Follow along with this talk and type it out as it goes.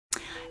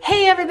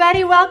Hey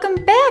everybody, welcome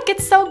back.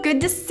 It's so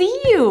good to see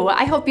you.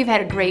 I hope you've had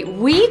a great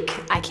week.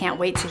 I can't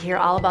wait to hear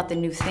all about the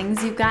new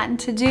things you've gotten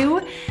to do.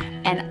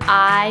 And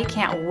I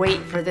can't wait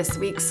for this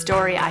week's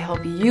story. I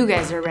hope you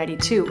guys are ready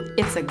too.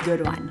 It's a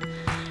good one.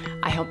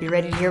 I hope you're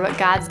ready to hear what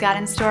God's got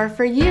in store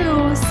for you.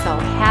 So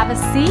have a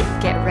seat,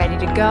 get ready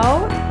to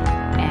go,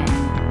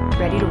 and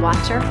ready to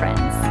watch our friends.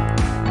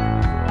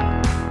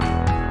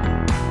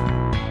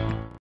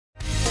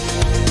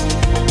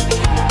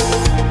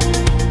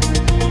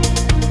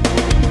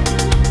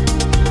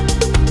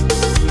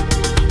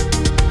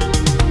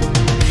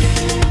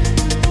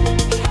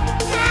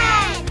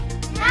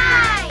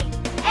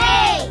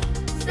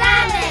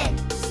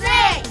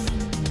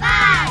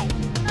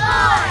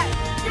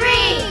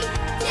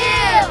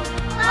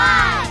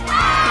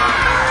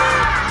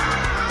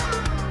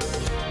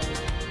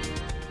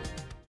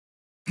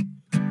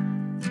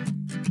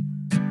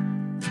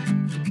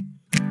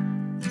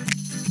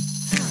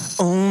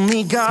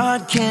 Only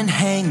God can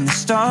hang the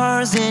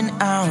stars in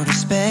outer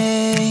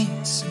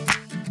space.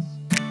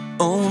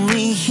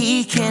 Only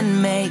He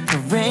can make a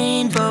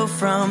rainbow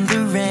from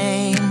the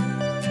rain.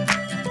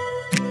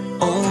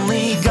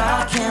 Only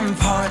God can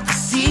part the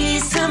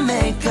seas to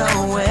make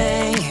a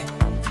way.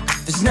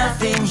 There's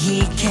nothing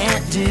He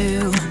can't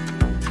do.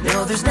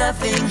 No, there's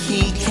nothing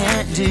He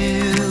can't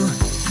do.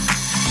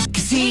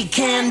 'Cause He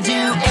can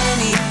do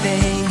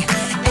anything,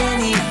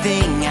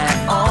 anything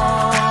at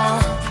all.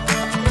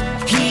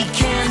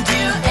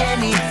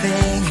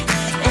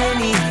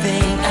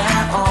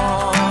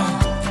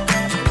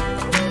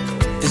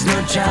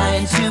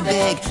 Giant too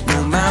big,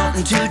 no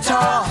mountain too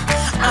tall.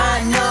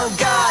 I know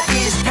God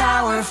is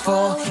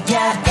powerful,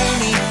 yeah,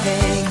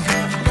 anything.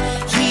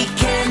 He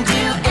can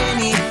do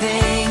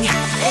anything,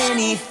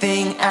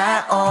 anything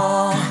at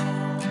all.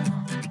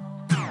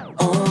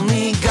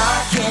 Only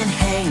God can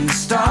hang the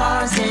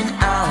stars in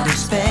outer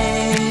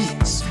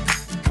space.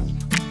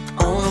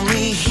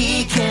 Only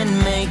He can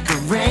make a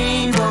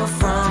rainbow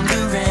from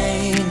the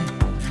rain.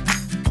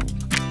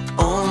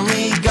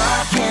 Only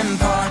God can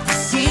part the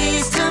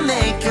seas to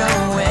make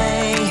a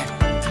way.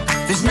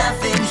 There's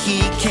nothing He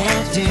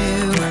can't do.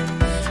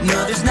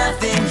 No, there's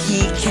nothing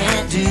He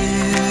can't do.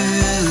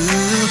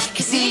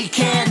 'Cause He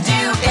can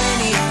do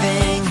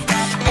anything,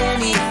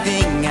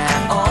 anything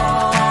at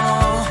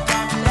all.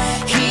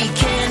 He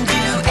can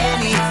do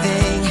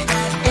anything,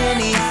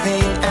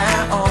 anything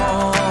at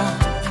all.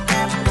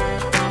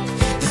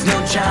 There's no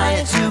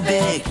giant too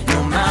big,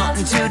 no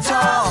mountain too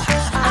tall.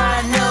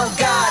 I know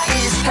God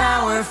is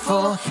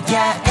powerful,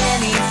 yeah,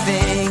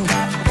 anything.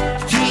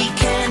 He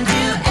can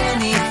do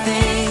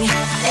anything,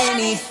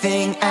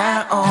 anything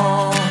at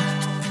all.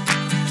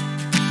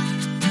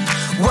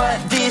 What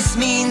this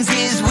means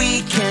is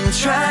we can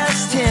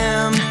trust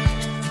Him.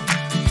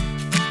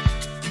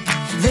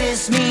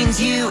 This means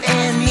you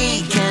and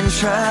me can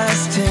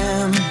trust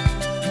Him.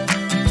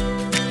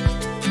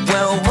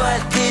 Well,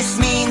 what this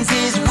means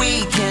is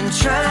we can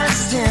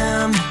trust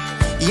Him.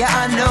 Yeah,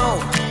 I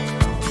know.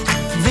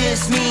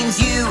 This means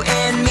you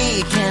and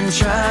me can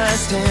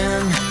trust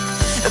Him.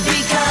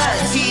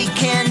 Because He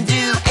can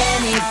do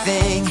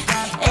anything,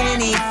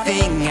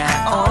 anything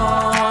at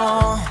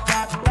all.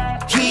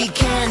 He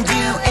can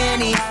do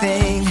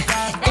anything,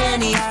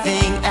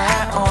 anything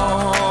at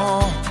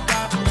all.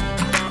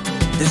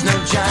 There's no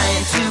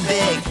giant too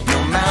big, no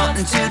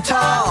mountain too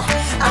tall.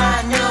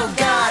 I know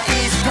God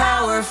is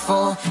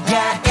powerful,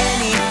 yeah,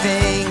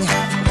 anything.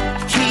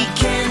 He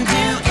can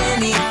do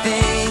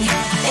anything,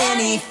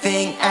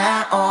 anything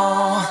at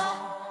all.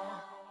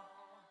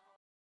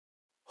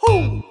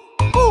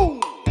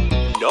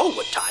 You know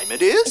what time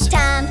it is? It's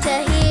time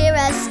to hear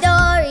a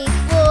story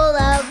full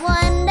of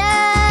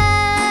wonder.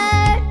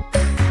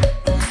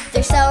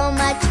 There's so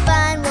much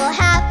fun we'll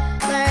have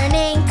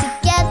learning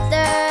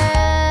together.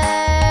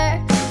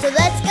 So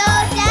let's go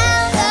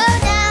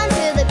down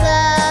to the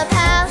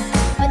clubhouse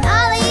with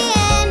Ollie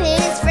and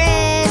his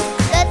friends.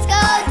 Let's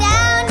go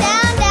down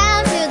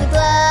to the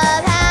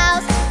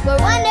clubhouse where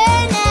wonder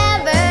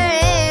never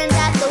ends.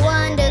 At the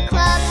Wonder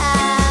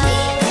Clubhouse.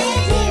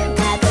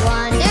 At the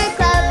Wonder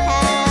Clubhouse.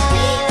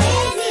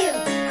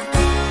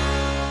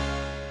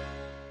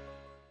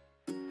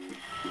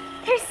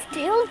 They're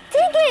still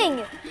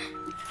digging!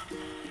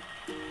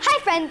 Hi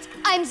friends,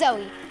 I'm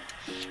Zoe.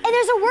 And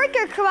there's a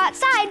worker crew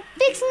outside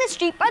fixing the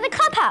street by the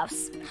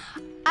clubhouse.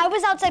 I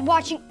was outside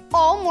watching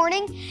all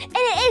morning and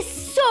it is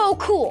so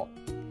cool.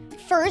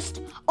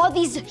 First, all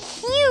these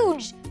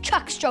huge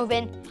trucks drove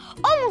in,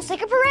 almost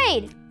like a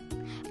parade.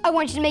 I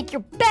want you to make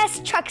your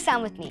best truck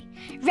sound with me.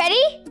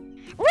 Ready?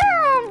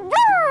 Vroom,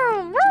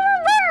 vroom,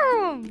 vroom,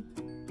 vroom.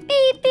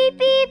 Beep, beep,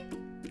 beep.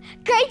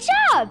 Great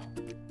job!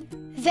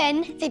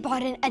 Then they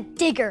brought in a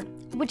digger,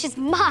 which is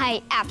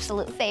my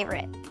absolute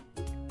favorite.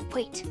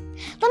 Wait,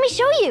 let me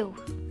show you.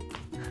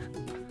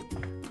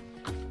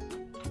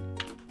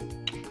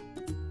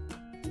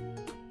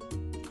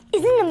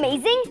 Isn't it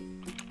amazing?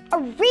 A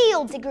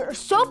real digger is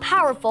so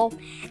powerful,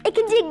 it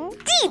can dig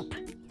deep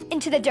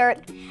into the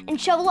dirt and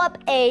shovel up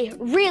a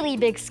really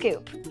big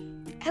scoop.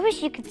 I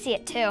wish you could see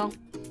it too.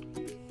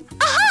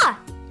 Aha!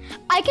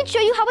 I I can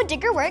show you how a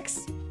digger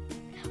works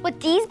with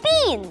these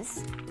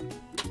beans.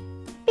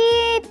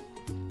 Beep,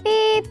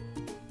 beep,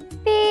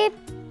 beep,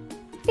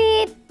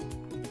 beep.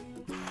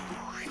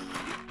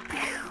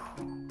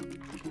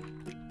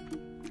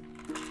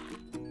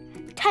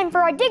 Time for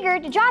our digger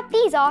to drop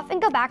these off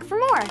and go back for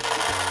more.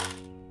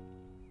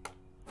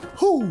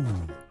 Hoo,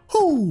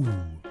 hoo.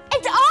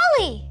 It's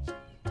Ollie!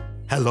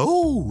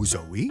 Hello,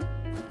 Zoe.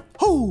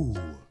 Hoo,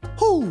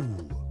 hoo.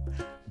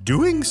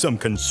 Doing some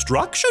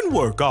construction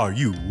work, are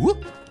you?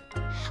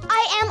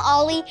 I am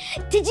Ollie.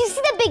 Did you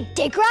see the big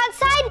digger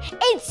outside?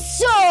 It's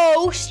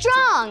so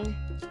strong.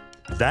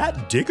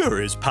 That digger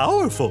is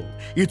powerful.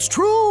 It's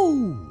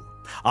true.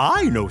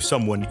 I know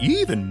someone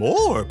even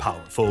more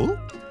powerful.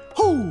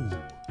 Hoo,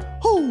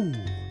 hoo.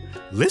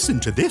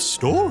 Listen to this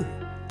story.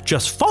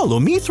 Just follow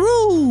me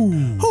through.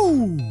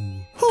 Hoo,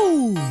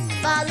 hoo.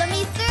 Follow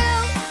me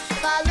through,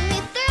 follow me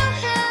through,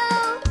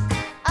 who?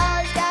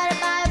 Ollie's got a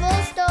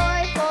Bible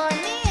story for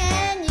me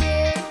and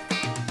you.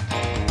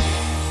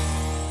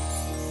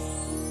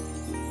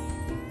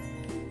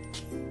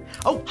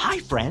 Oh, hi,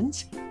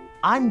 friends.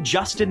 I'm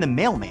Justin the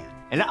mailman,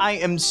 and I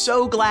am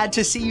so glad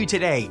to see you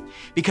today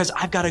because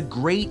I've got a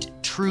great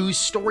true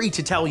story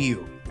to tell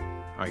you.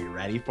 Are you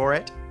ready for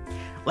it?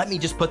 Let me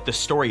just put the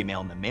story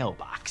mail in the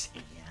mailbox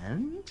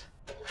and...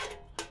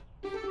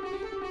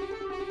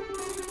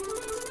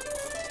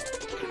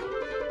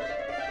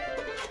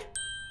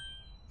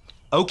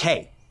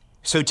 Okay,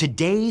 so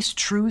today's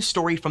true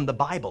story from the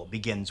Bible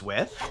begins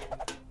with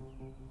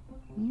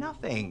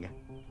nothing.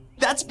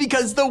 That's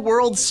because the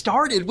world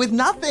started with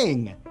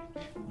nothing.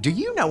 Do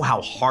you know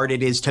how hard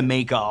it is to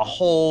make a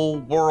whole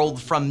world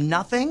from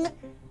nothing?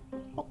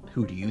 Well,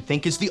 who do you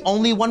think is the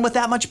only one with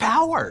that much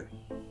power?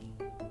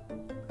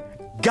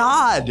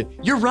 God!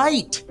 You're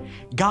right!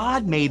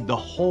 God made the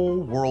whole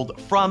world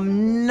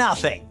from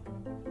nothing.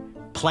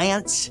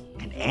 Plants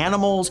and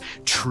animals,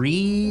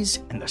 trees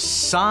and the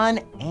sun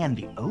and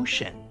the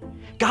ocean.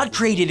 God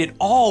created it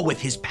all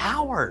with his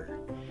power.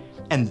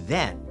 And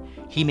then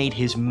he made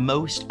his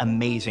most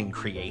amazing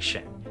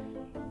creation.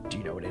 Do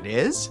you know what it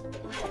is?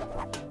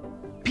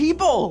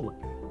 People!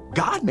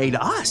 God made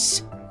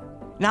us.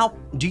 Now,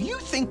 do you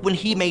think when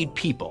he made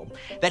people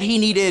that he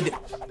needed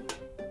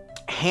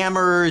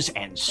hammers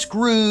and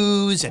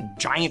screws and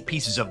giant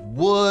pieces of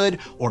wood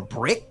or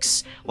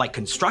bricks like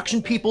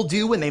construction people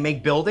do when they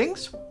make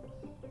buildings?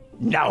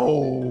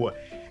 No,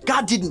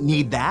 God didn't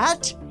need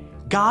that.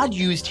 God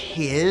used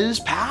his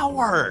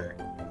power.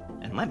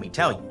 And let me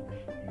tell you,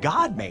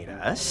 God made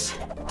us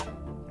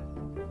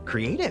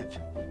creative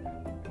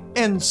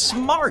and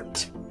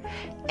smart.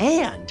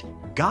 And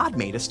God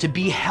made us to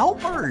be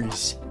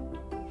helpers.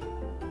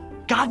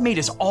 God made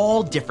us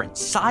all different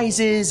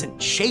sizes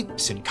and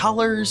shapes and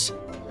colors.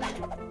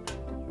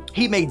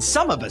 He made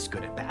some of us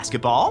good at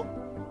basketball,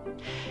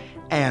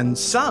 and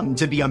some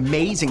to be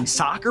amazing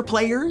soccer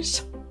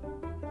players.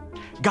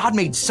 God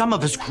made some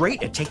of us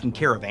great at taking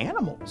care of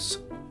animals.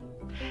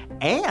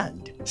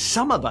 And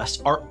some of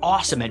us are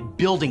awesome at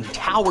building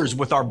towers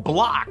with our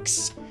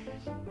blocks.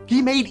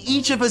 He made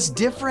each of us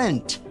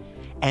different,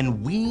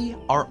 and we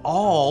are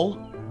all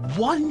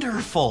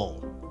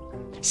wonderful.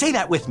 Say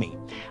that with me.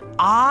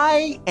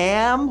 I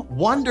am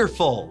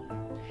wonderful.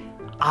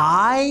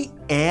 I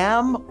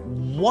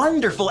am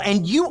wonderful,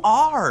 and you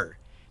are.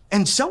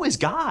 And so is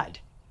God.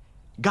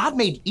 God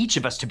made each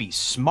of us to be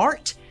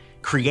smart,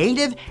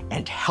 creative,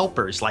 and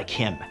helpers like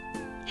him.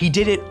 He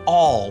did it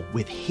all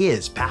with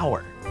his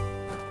power.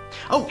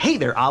 Oh, hey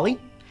there, Ollie.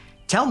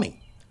 Tell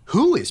me,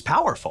 who is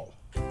powerful?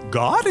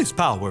 God is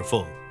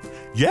powerful.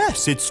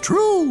 Yes, it's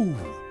true.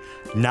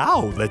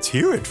 Now let's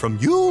hear it from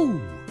you.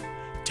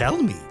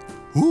 Tell me,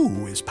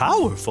 who is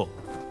powerful?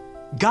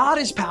 God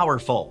is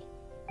powerful.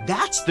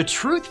 That's the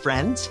truth,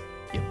 friends.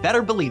 You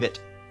better believe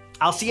it.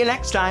 I'll see you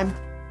next time.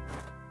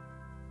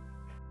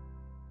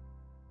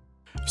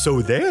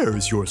 So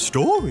there's your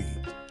story,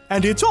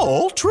 and it's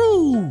all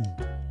true.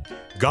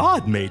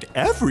 God made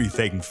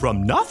everything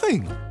from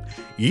nothing,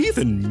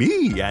 even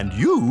me and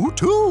you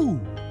too.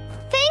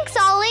 Thanks,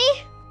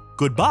 Ollie.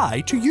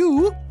 Goodbye to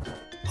you.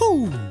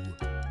 Hoo,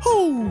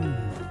 hoo.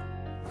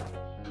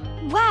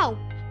 Wow,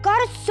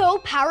 God is so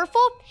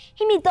powerful.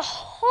 He made the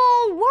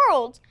whole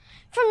world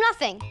from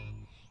nothing.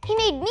 He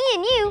made me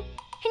and you,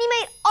 and he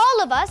made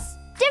all of us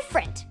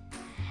different.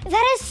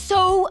 That is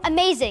so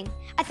amazing.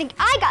 I think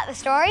I got the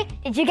story.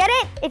 Did you get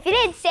it? If you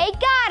did, say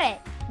got it.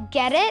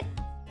 Get it?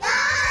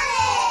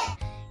 Got it!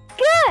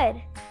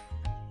 Good.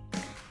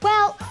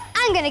 Well,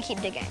 I'm gonna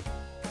keep digging.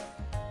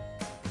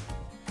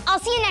 I'll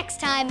see you next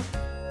time.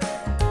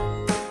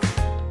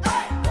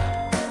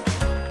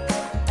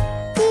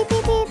 Beep,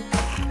 beep, beep.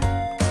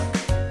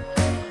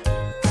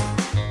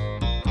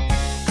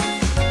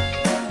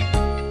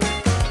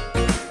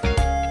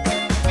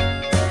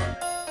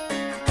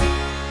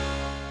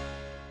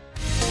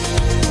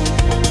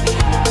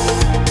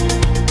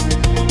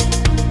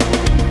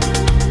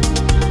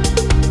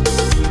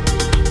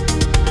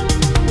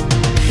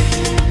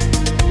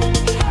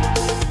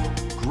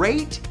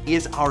 Great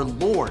is our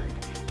Lord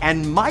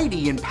and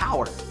mighty in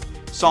power.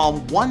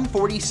 Psalm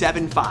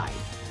 147:5.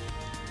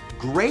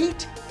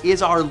 Great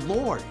is our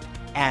Lord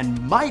and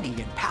mighty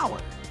in power.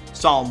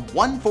 Psalm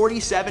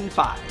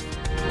 147:5.